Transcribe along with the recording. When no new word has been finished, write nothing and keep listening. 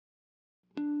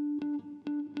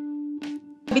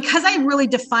Because I really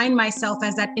define myself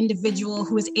as that individual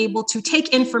who is able to take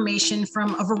information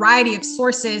from a variety of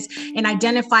sources and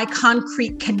identify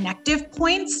concrete connective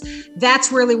points, that's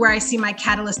really where I see my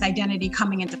catalyst identity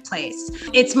coming into place.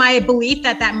 It's my belief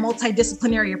that that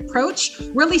multidisciplinary approach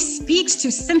really speaks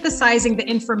to synthesizing the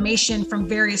information from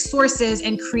various sources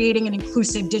and creating an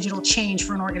inclusive digital change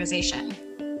for an organization.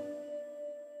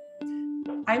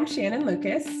 I'm Shannon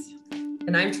Lucas.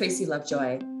 And I'm Tracy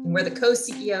Lovejoy, and we're the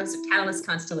co-CEOs of Catalyst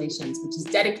Constellations, which is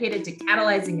dedicated to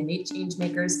catalyzing innate change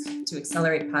makers to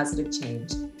accelerate positive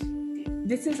change.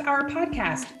 This is our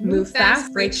podcast, Move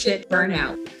Fast, Break Shit, Burn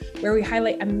Out, where we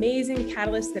highlight amazing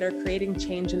catalysts that are creating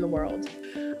change in the world.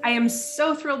 I am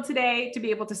so thrilled today to be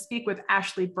able to speak with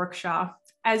Ashley Brookshaw.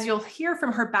 As you'll hear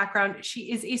from her background,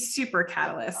 she is a super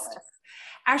catalyst.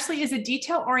 Ashley is a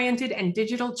detail-oriented and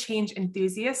digital change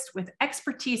enthusiast with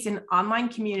expertise in online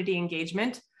community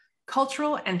engagement,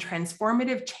 cultural and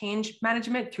transformative change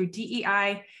management through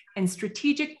DEI, and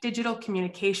strategic digital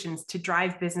communications to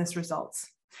drive business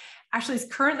results. Ashley is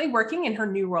currently working in her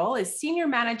new role as Senior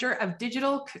Manager of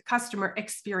Digital Customer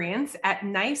Experience at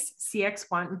NICE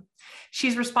CX1.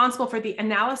 She's responsible for the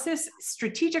analysis,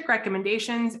 strategic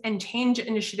recommendations, and change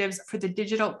initiatives for the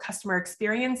digital customer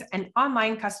experience and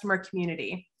online customer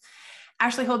community.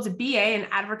 Ashley holds a BA in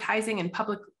Advertising and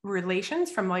Public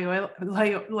Relations from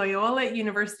Loyola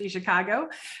University Chicago.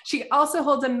 She also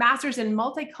holds a master's in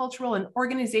Multicultural and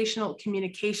Organizational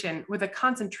Communication with a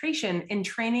concentration in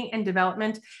Training and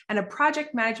Development and a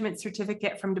Project Management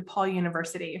certificate from DePaul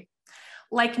University.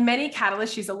 Like many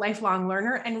catalysts, she's a lifelong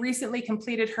learner and recently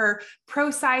completed her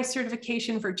ProSci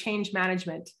certification for change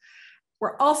management.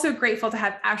 We're also grateful to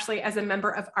have Ashley as a member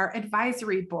of our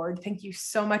advisory board. Thank you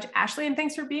so much, Ashley, and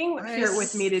thanks for being here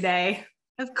with me today.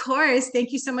 Of course.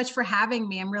 Thank you so much for having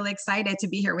me. I'm really excited to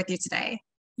be here with you today.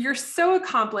 You're so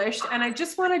accomplished. And I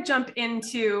just want to jump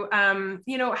into,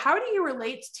 how do you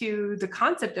relate to the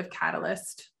concept of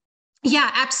catalyst?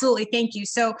 Yeah, absolutely. Thank you.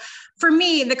 So for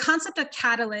me, the concept of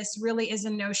catalyst really is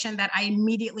a notion that I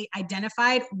immediately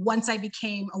identified once I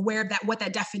became aware of that, what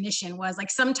that definition was. Like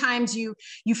sometimes you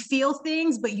feel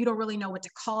things, but you don't really know what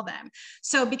to call them.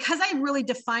 So because I really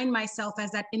define myself as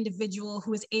that individual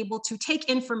who is able to take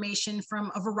information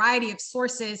from a variety of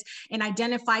sources and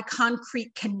identify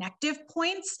concrete connective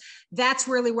points, that's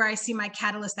really where I see my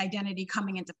catalyst identity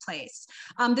coming into place.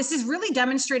 This is really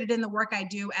demonstrated in the work I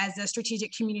do as a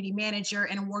strategic community manager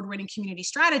and award-winning community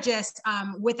strategist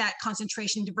with that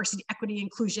concentration, diversity, equity,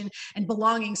 inclusion, and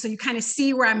belonging. So you kind of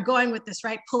see where I'm going with this,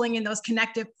 right? Pulling in those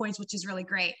connective points, which is really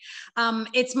great.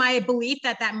 It's my belief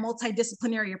that that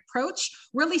multidisciplinary approach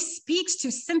really speaks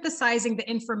to synthesizing the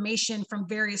information from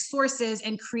various sources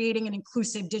and creating an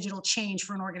inclusive digital change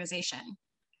for an organization.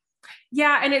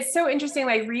 Yeah, and it's so interesting,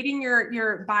 like reading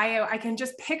your bio, I can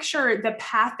just picture the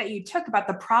path that you took about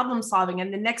the problem solving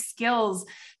and the next skills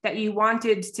that you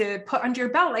wanted to put under your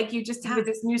belt, like you just did with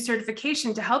this new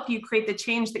certification to help you create the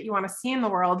change that you want to see in the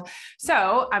world.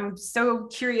 So I'm so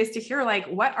curious to hear, like,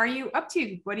 what are you up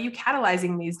to? What are you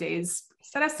catalyzing these days?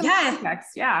 Set us some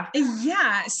context. Yeah.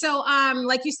 So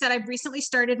like you said, I've recently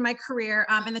started my career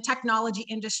in the technology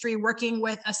industry, working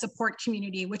with a support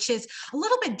community, which is a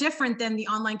little bit different than the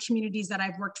online communities that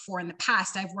I've worked for in the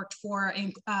past. I've worked for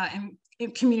in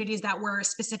communities that were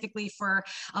specifically for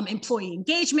employee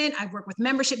engagement. I've worked with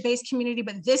membership-based community,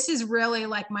 but this is really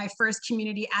like my first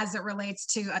community as it relates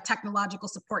to a technological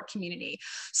support community.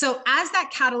 So as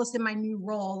that catalyst in my new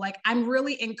role, like I'm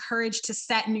really encouraged to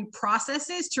set new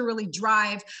processes to really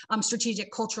drive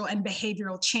strategic, cultural, and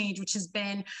behavioral change, which has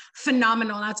been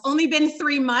phenomenal. Now it's only been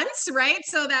 3 months, right?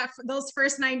 So that those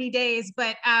first 90 days,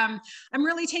 but I'm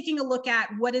really taking a look at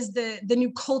what is the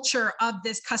new culture of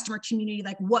this customer community,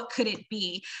 like what could it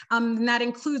be? And that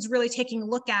includes really taking a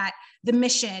look at the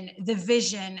mission, the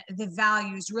vision, the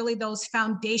values, really those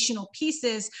foundational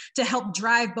pieces to help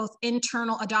drive both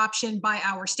internal adoption by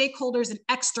our stakeholders and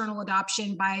external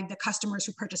adoption by the customers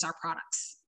who purchase our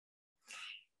products.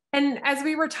 And as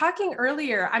we were talking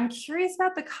earlier, I'm curious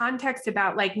about the context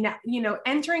about like,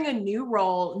 entering a new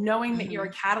role, knowing that you're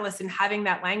a catalyst and having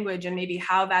that language and maybe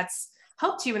how that's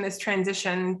helped you in this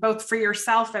transition, both for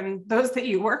yourself and those that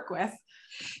you work with.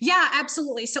 Yeah,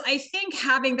 absolutely. So I think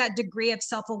having that degree of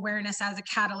self-awareness as a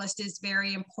catalyst is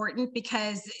very important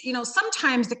because,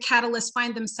 sometimes the catalysts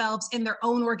find themselves in their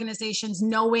own organizations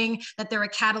knowing that they're a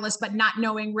catalyst, but not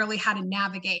knowing really how to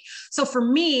navigate. So for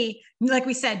me, like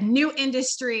we said, new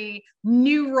industry,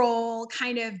 new role,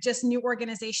 kind of just new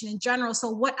organization in general. So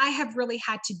what I have really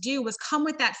had to do was come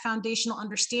with that foundational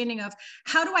understanding of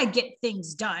how do I get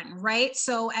things done, right?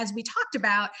 So as we talked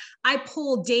about, I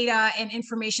pull data and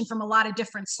information from a lot of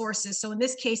different sources. So in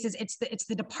this case, it's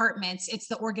the departments, it's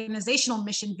the organizational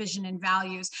mission, vision, and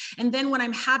values. And then when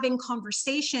I'm having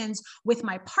conversations with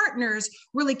my partners,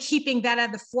 really keeping that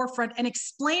at the forefront and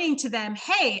explaining to them,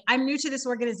 hey, I'm new to this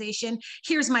organization.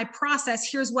 Here's my process.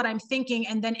 Here's what I'm thinking.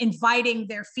 And then inviting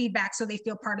their feedback so they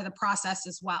feel part of the process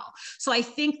as well. So I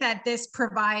think that this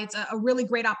provides a really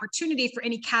great opportunity for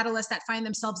any catalysts that find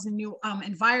themselves in a new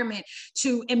environment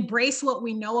to embrace what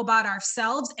we know about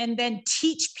ourselves and then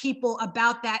teach people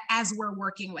about that as we're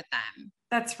working with them.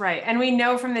 That's right. And we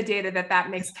know from the data that that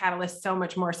makes Catalyst so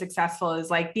much more successful, is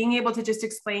like being able to just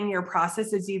explain your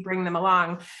process as you bring them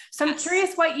along. So I'm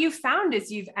curious what you found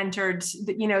as you've entered,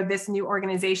 this new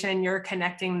organization and you're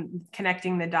connecting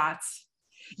the dots.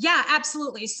 Yeah,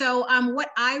 absolutely. So what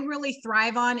I really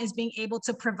thrive on is being able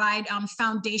to provide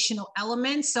foundational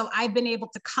elements. So I've been able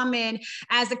to come in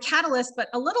as a catalyst, but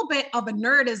a little bit of a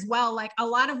nerd as well. Like a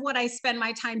lot of what I spend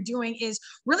my time doing is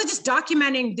really just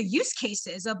documenting the use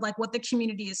cases of like what the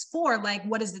community is for, like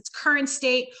what is its current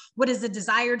state, what is the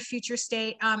desired future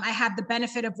state. I have the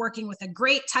benefit of working with a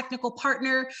great technical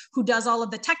partner who does all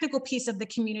of the technical piece of the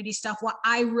community stuff, while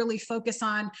I really focus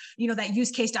on, that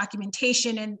use case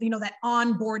documentation and, that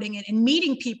onboarding and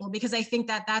meeting people, because I think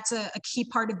that that's a key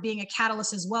part of being a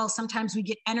catalyst as well. Sometimes we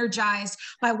get energized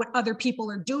by what other people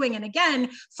are doing. And again,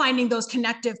 finding those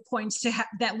connective points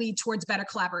that lead towards better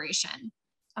collaboration.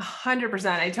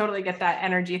 100%. I totally get that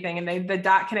energy thing and the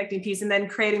dot connecting piece, and then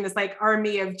creating this like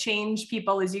army of change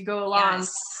people as you go along.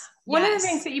 Yes. One of the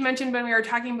things that you mentioned when we were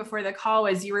talking before the call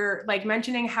was you were like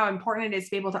mentioning how important it is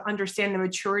to be able to understand the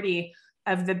maturity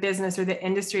of the business or the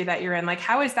industry that you're in. Like,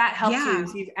 how has that helped you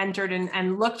as you've entered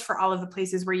and looked for all of the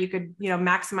places where you could,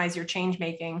 maximize your change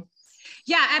making?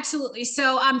 Yeah, absolutely.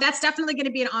 So that's definitely going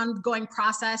to be an ongoing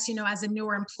process, as a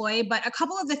newer employee. But a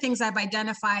couple of the things I've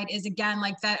identified is, again,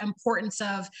 like that importance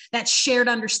of that shared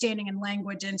understanding and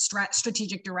language and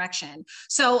strategic direction.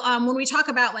 So when we talk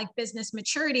about like business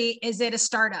maturity, is it a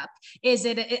startup? Is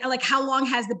it like, how long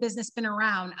has the business been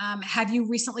around? Have you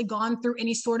recently gone through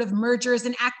any sort of mergers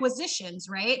and acquisitions,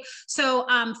 right? So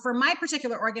for my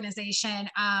particular organization,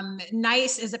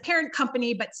 NICE is a parent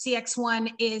company, but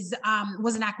CXone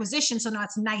was an acquisition. So now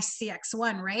it's NICE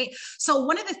CXone, right? So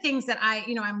one of the things that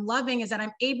I'm loving is that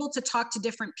I'm able to talk to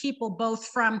different people, both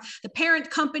from the parent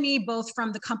company, both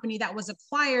from the company that was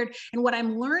acquired. And what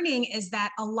I'm learning is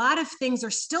that a lot of things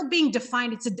are still being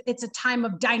defined. It's a time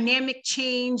of dynamic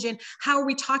change. And how are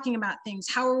we talking about things?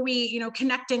 How are we,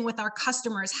 connecting with our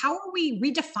customers? How are we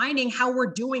redefining how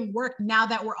we're doing work now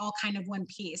that we're all kind of one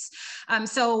piece?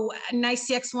 So NICE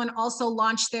CXone also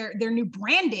launched their new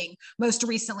branding most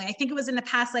recently. I think it was in the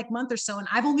past month or so, and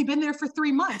I've only been there for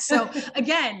 3 months. So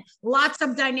again, lots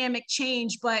of dynamic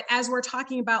change. But as we're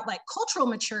talking about like cultural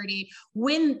maturity,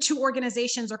 when two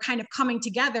organizations are kind of coming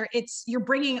together, you're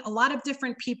bringing a lot of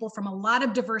different people from a lot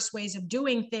of diverse ways of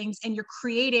doing things, and you're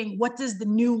creating what does the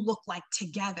new look like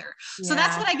together. Yeah. So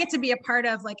that's what I get to be a part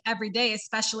of like every day,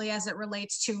 especially as it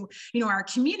relates to, our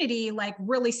community, like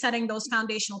really setting those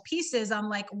foundational pieces on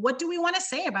like, what do we want to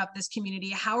say about this community?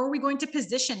 How are we going to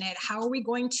position it? How are we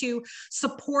going to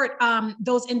support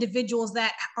those individuals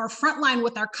that are frontline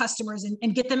with our customers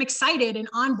and get them excited and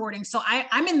onboarding? So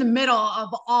I'm in the middle of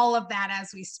all of that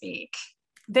as we speak.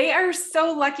 They are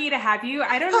so lucky to have you.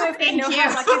 I don't know if they know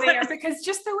how lucky they are, because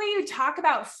just the way you talk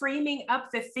about framing up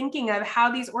the thinking of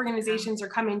how these organizations are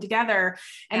coming together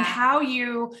and how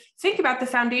you think about the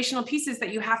foundational pieces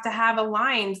that you have to have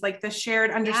aligned, like the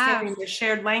shared understanding, the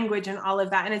shared language and all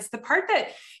of that. And it's the part that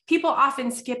people often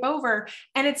skip over.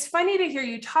 And it's funny to hear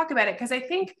you talk about it, because I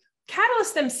think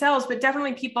Catalysts themselves, but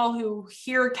definitely people who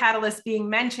hear Catalyst being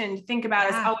mentioned, think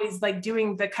about us always like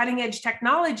doing the cutting edge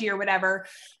technology or whatever.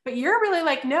 But you're really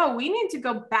like, no, we need to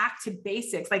go back to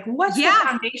basics. Like, what's the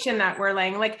foundation that we're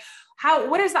laying? Like,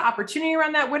 what is the opportunity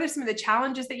around that? What are some of the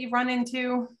challenges that you've run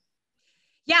into?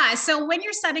 Yeah. So when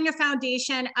you're setting a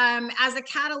foundation, as a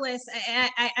catalyst,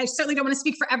 I certainly don't want to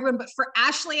speak for everyone, but for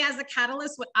Ashley as a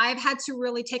catalyst, what I've had to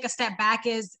really take a step back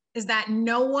is that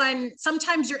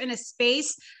sometimes you're in a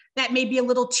space that may be a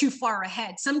little too far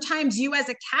ahead. Sometimes you as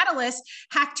a catalyst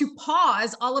have to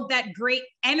pause all of that great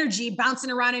energy bouncing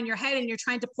around in your head, and you're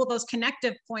trying to pull those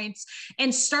connective points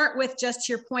and start with, just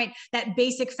to your point, that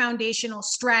basic foundational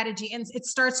strategy. And it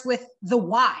starts with the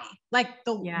why, like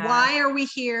why are we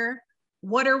here?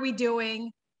 What are we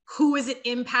doing? who is it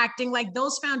impacting? Like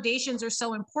those foundations are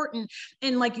so important.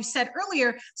 And like you said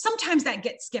earlier, sometimes that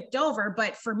gets skipped over.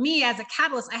 But for me as a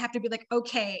catalyst, I have to be like,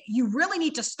 okay, you really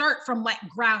need to start from like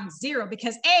ground zero,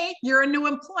 because you're a new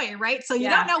employee, right? So you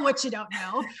don't know what you don't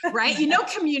know, right? You know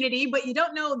community, but you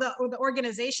don't know the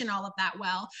organization, all of that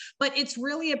well. But it's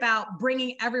really about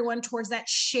bringing everyone towards that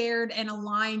shared and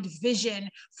aligned vision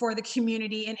for the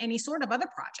community in any sort of other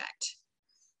project.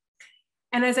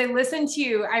 And as I listened to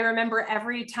you, I remember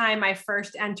every time I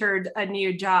first entered a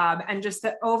new job and just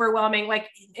the overwhelming, like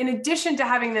in addition to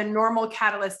having the normal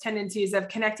catalyst tendencies of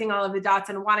connecting all of the dots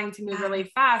and wanting to move really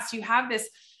fast, you have this,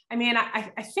 I mean,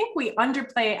 I think we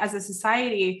underplay as a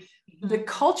society the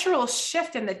cultural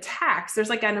shift in the tax. There's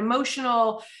like an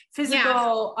emotional,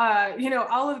 physical,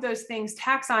 all of those things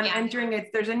tax on entering it.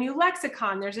 There's a new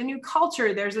lexicon, there's a new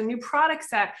culture, there's a new product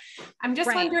set. I'm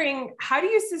just wondering, how do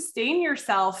you sustain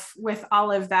yourself with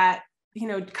all of that,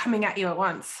 coming at you at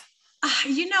once?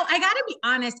 I got to be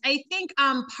honest. I think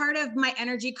part of my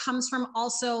energy comes from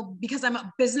also because I'm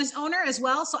a business owner as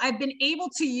well. So I've been able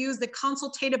to use the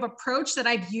consultative approach that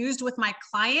I've used with my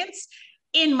clients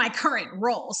in my current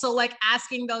role. So like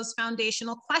asking those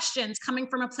foundational questions, coming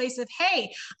from a place of, hey,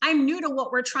 I'm new to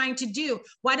what we're trying to do.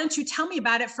 Why don't you tell me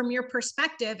about it from your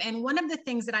perspective? And one of the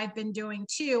things that I've been doing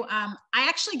too, I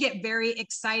actually get very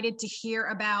excited to hear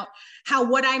about how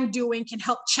what I'm doing can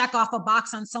help check off a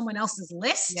box on someone else's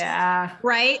list. Yeah.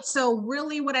 Right. So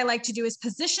really what I like to do is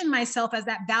position myself as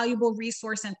that valuable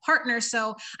resource and partner.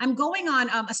 So I'm going on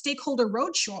a stakeholder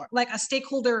roadshow, like a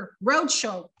stakeholder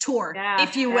roadshow tour,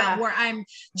 if you will, where I'm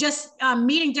just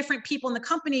meeting different people in the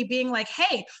company, being like,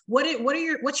 hey,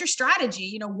 what's your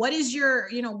strategy? What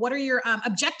are your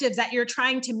objectives that you're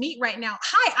trying to meet right now?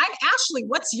 Hi, I'm Ashley.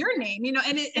 What's your name?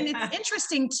 And it's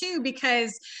interesting too,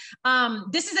 because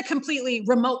this is a completely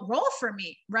remote role for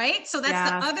me, right? So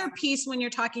that's the other piece when you're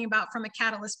talking about from a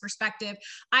catalyst perspective.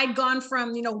 I'd gone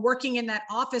from, working in that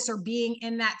office or being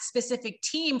in that specific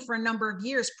team for a number of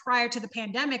years prior to the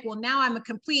pandemic. Well, now I'm a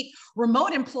complete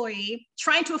remote employee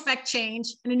trying to affect change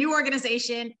in a new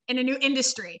organization, in a new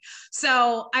industry.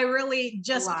 So I really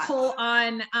just pull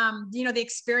on, the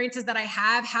experiences that I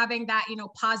have, having that,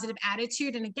 positive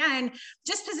attitude. And again,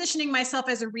 just positioning myself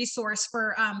as a resource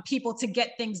for people to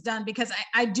get things done, because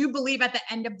I do believe at the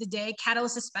end of the day,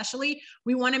 catalysts especially,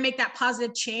 we want to make that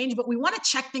positive change, but we want to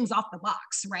check things off the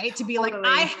box, right? To be like,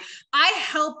 I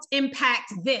helped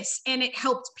impact this and it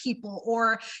helped people,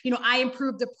 or, I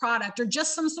improved the product, or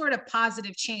just some sort of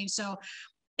positive change. So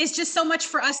it's just so much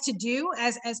for us to do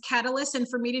as catalysts, and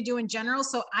for me to do in general.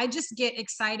 So I just get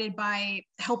excited by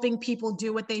helping people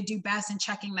do what they do best and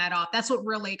checking that off. That's what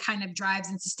really kind of drives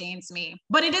and sustains me.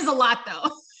 But it is a lot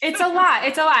though. It's a lot.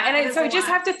 And I just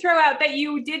have to throw out that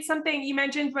you did something you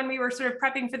mentioned when we were sort of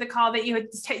prepping for the call, that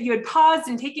you had paused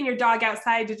and taken your dog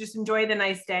outside to just enjoy the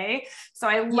nice day. So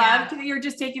I loved that you're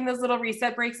just taking those little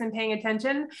reset breaks and paying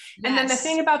attention. And then the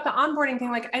thing about the onboarding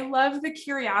thing, like I love the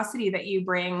curiosity that you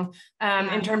bring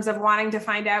in terms of wanting to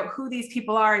find out who these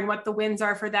people are and what the wins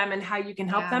are for them and how you can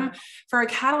help them. For a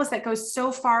catalyst that goes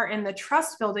so far in the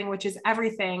trust building, which is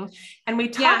everything. And we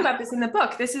talk about this in the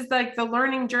book. This is like the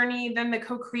learning journey, then the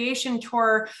co-creation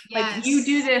tour. Like you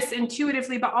do this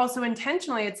intuitively, but also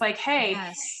intentionally. It's like, hey,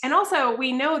 and also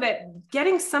we know that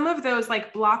getting some of those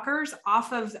like blockers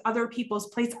off of other people's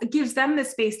plates gives them the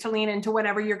space to lean into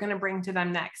whatever you're going to bring to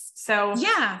them next. So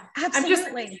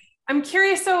absolutely. I'm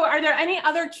curious. So are there any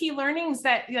other key learnings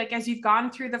that, like, as you've gone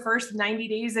through the first 90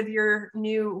 days of your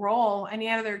new role, any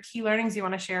other key learnings you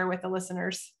want to share with the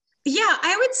listeners? Yeah,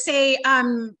 I would say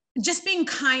just being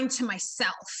kind to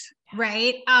myself,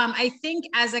 right? I think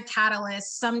as a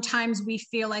catalyst, sometimes we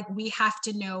feel like we have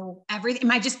to know everything. It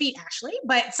might just be Ashley,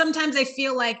 but sometimes I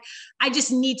feel like I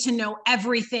just need to know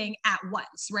everything at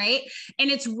once, right?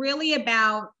 And it's really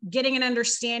about getting an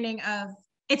understanding of,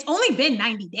 it's only been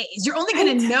 90 days. You're only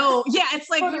going to know. Yeah. It's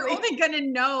like, you're only going to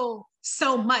know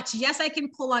so much. Yes, I can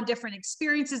pull on different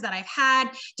experiences that I've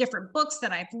had, different books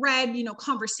that I've read,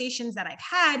 conversations that I've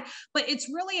had, but it's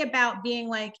really about being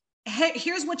like, hey,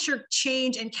 here's what your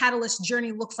change and catalyst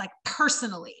journey looks like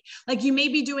personally. Like you may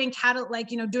be doing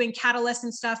doing catalyst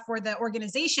and stuff for the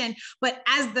organization, but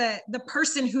as the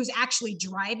person who's actually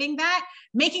driving that,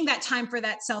 making that time for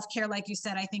that self-care, like you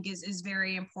said, I think is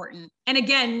very important. And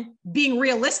again, being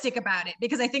realistic about it,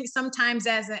 because I think sometimes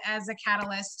as a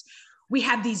catalyst, we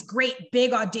have these great,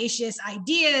 big, audacious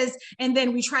ideas, and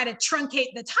then we try to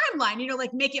truncate the timeline,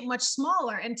 like make it much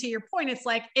smaller. And to your point, it's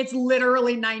like, it's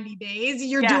literally 90 days.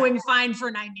 You're doing fine for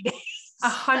 90 days.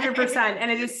 100%. And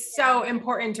it is so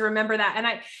important to remember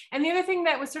that. And the other thing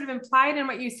that was sort of implied in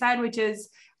what you said, which is,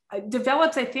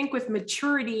 develops, I think, with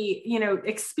maturity,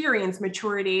 experience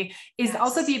maturity is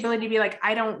also the ability to be like,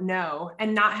 I don't know,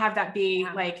 and not have that be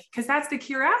like, because that's the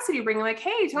curiosity bringing like,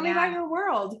 hey, tell me about your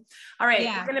world. All right.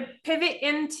 We're going to pivot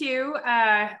into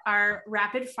our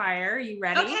rapid fire. You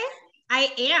ready? Okay. I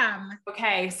am.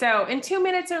 Okay. So in 2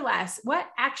 minutes or less, what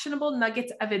actionable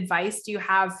nuggets of advice do you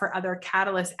have for other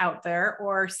catalysts out there?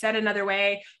 Or said another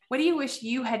way, what do you wish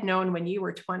you had known when you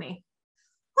were 20?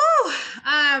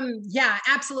 Yeah,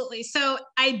 absolutely. So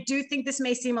I do think this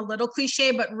may seem a little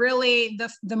cliche, but really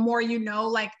the more you know,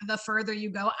 like the further you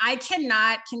go. I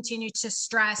cannot continue to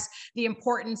stress the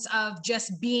importance of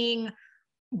just being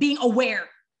aware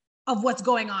of what's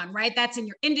going on, right? That's in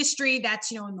your industry,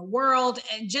 that's, in the world,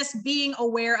 and just being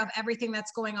aware of everything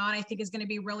that's going on, I think is going to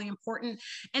be really important.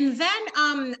 And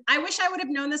then I wish I would have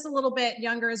known this a little bit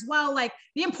younger as well, like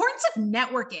the importance of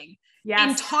networking.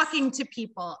 And talking to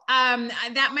people.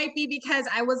 That might be because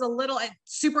I was a little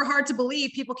super hard to believe.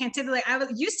 People can't typically, I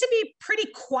used to be pretty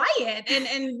quiet and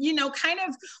kind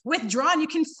of withdrawn. You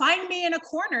can find me in a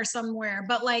corner somewhere,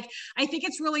 but like, I think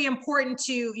it's really important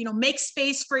to, make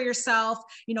space for yourself,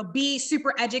 be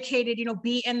super educated,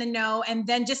 be in the know, and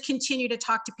then just continue to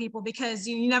talk to people because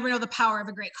you never know the power of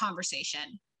a great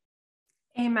conversation.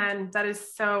 Amen. That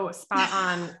is so spot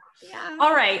on.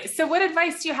 All right. So what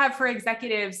advice do you have for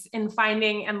executives in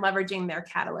finding and leveraging their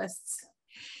catalysts?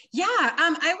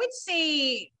 I would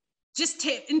say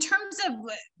in terms of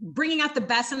bringing out the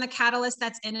best in the catalyst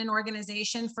that's in an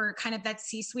organization for kind of that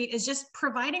C-suite is just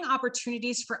providing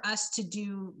opportunities for us to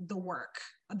do the work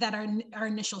that our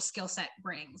initial skill set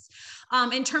brings.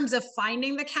 In terms of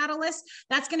finding the catalyst,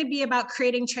 that's going to be about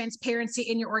creating transparency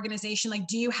in your organization. Like,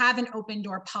 do you have an open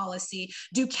door policy?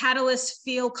 Do catalysts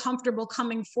feel comfortable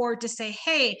coming forward to say,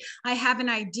 hey, I have an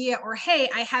idea, or hey,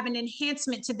 I have an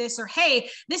enhancement to this, or hey,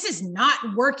 this is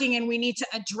not working and we need to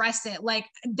address it. Like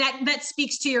that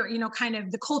speaks to your, kind of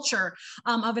the culture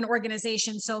of an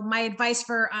organization. So my advice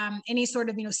for any sort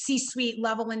of, C-suite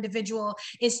level individual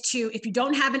is to, if you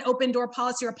don't have an open door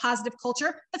policy or a positive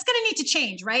culture, that's going to need to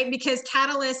change, right? Because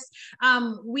catalysts,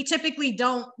 we typically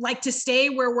don't like to stay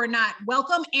where we're not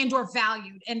welcome and or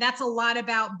valued. And that's a lot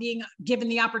about being given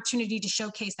the opportunity to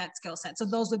showcase that skill set. So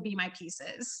those would be my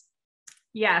pieces.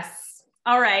 Yes.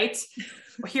 All right.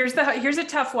 Here's a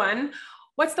tough one.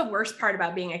 What's the worst part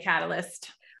about being a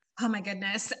catalyst? Oh my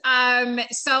goodness.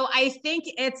 So I think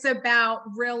it's about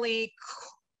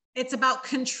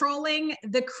controlling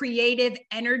the creative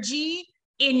energy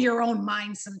in your own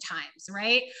mind sometimes,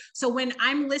 right? So when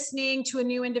I'm listening to a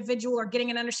new individual or getting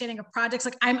an understanding of projects,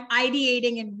 like I'm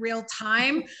ideating in real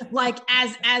time, like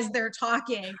as they're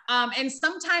talking. And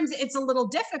sometimes it's a little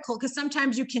difficult because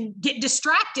sometimes you can get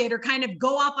distracted or kind of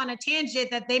go off on a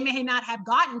tangent that they may not have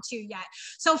gotten to yet.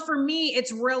 So for me,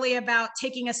 it's really about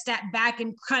taking a step back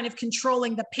and kind of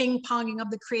controlling the ping-ponging of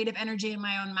the creative energy in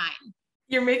my own mind.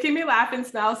 You're making me laugh and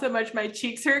smile so much my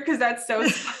cheeks hurt because that's so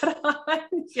spot on.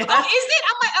 Yes. Oh, is it?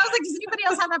 I was like, does anybody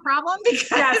else have that problem?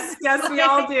 Because yes, we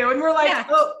all do. And we're like,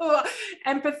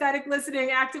 empathetic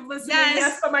listening, active listening.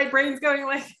 Yes, but my brain's going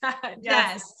like that.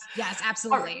 Yes,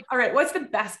 absolutely. All right. What's the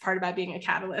best part about being a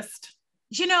catalyst?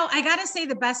 I got to say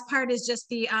the best part is just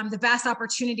the vast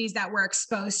opportunities that we're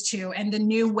exposed to and the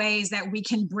new ways that we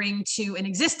can bring to an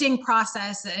existing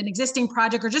process, an existing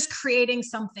project, or just creating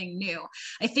something new.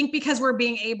 I think because we're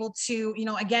being able to,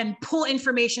 again, pull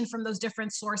information from those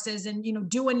different sources and,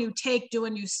 do a new take, do a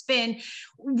new spin,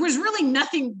 there's really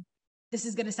nothing. This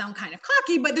is going to sound kind of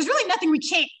cocky, but there's really nothing we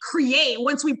can't create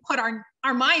once we put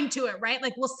our mind to it, right?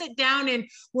 Like we'll sit down and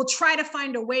we'll try to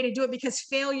find a way to do it because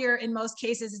failure in most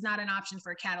cases is not an option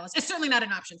for a catalyst. It's certainly not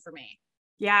an option for me.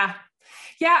 Yeah.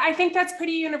 I think that's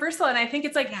pretty universal. And I think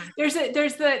it's like, there's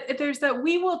the,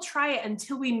 we will try it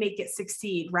until we make it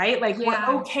succeed, right? Like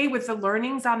we're okay with the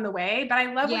learnings on the way, but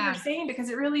I love what you're saying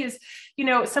because it really is,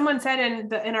 someone said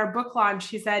in our book launch,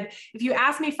 he said, if you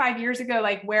asked me 5 years ago,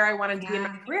 like where I wanted to be in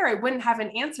my career, I wouldn't have an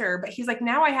answer, but he's like,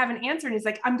 now I have an answer. And he's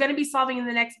like, I'm going to be solving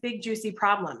the next big juicy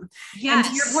problem. And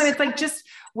to your point, it's like, just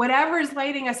whatever is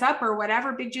lighting us up or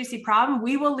whatever big juicy problem,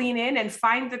 we will lean in and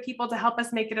find the people to help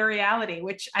us make it a reality,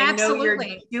 which I know you're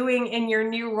doing in your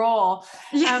new role.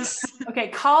 Yes. Okay.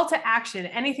 Call to action.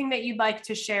 Anything that you'd like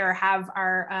to share, have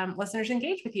our listeners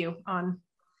engage with you on?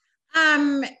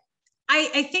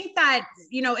 I think that,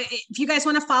 if you guys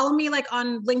want to follow me like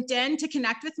on LinkedIn to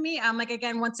connect with me,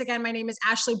 once again, my name is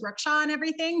Ashley Brookshaw and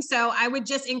everything. So I would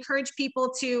just encourage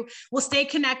people we'll stay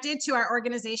connected to our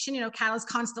organization, Catalyst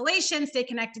Constellation, stay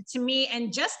connected to me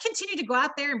and just continue to go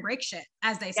out there and break shit,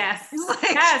 as they say. Yes.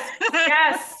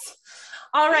 Yes.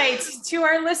 All right. To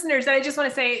our listeners, I just want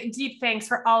to say deep thanks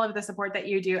for all of the support that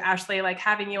you do, Ashley. Like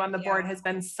having you on the board has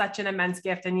been such an immense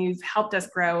gift, and you've helped us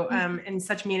grow in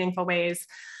such meaningful ways.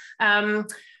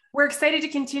 We're excited to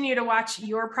continue to watch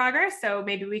your progress. So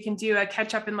maybe we can do a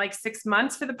catch up in like 6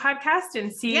 months for the podcast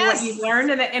and see what you've learned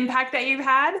and the impact that you've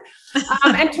had.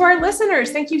 And to our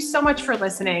listeners, thank you so much for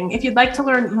listening. If you'd like to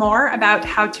learn more about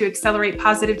how to accelerate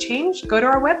positive change, go to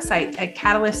our website at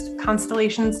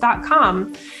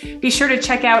catalystconstellations.com. Be sure to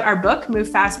check out our book, Move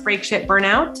Fast, Break Shit,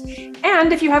 Burnout.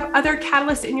 And if you have other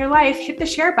catalysts in your life, hit the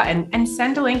share button and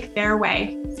send a link their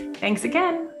way. Thanks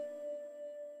again.